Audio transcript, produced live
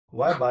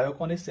Why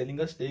Biocon is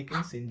selling a stake in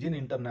Syngene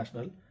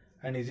International,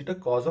 and is it a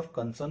cause of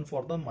concern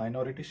for the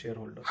minority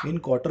shareholders? In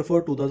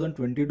Q4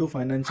 2022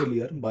 financial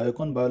year,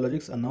 Biocon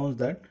Biologics announced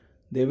that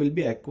they will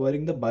be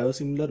acquiring the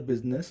biosimilar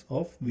business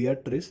of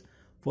Viatris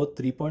for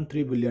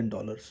 $3.3 billion.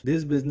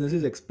 This business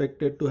is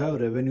expected to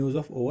have revenues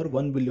of over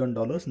 $1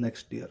 billion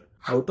next year.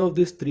 Out of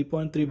this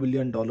 $3.3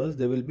 billion,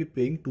 they will be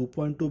paying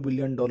 $2.2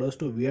 billion to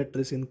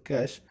Viatris in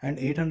cash, and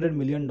 $800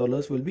 million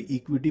will be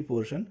equity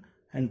portion,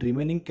 and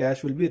remaining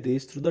cash will be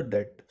raised through the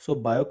debt. So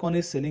Biocon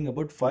is selling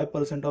about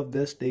 5% of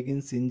their stake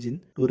in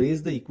Syngene to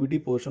raise the equity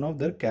portion of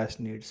their cash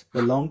needs.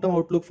 The long-term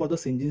outlook for the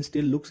Syngene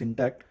still looks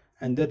intact,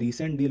 and their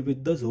recent deal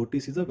with the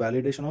Zoetis is a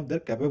validation of their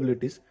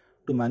capabilities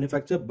to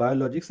manufacture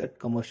biologics at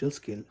commercial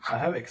scale. I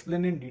have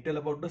explained in detail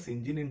about the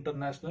Syngene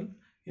International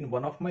in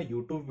one of my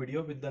YouTube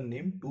video with the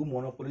name 2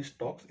 Monopoly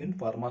Stocks in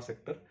Pharma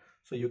Sector.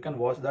 So you can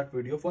watch that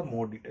video for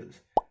more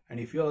details. And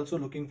if you are also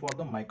looking for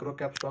the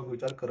microcap stock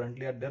which are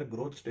currently at their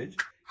growth stage,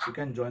 you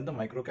can join the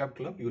microcap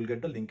club. You will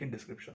get the link in description.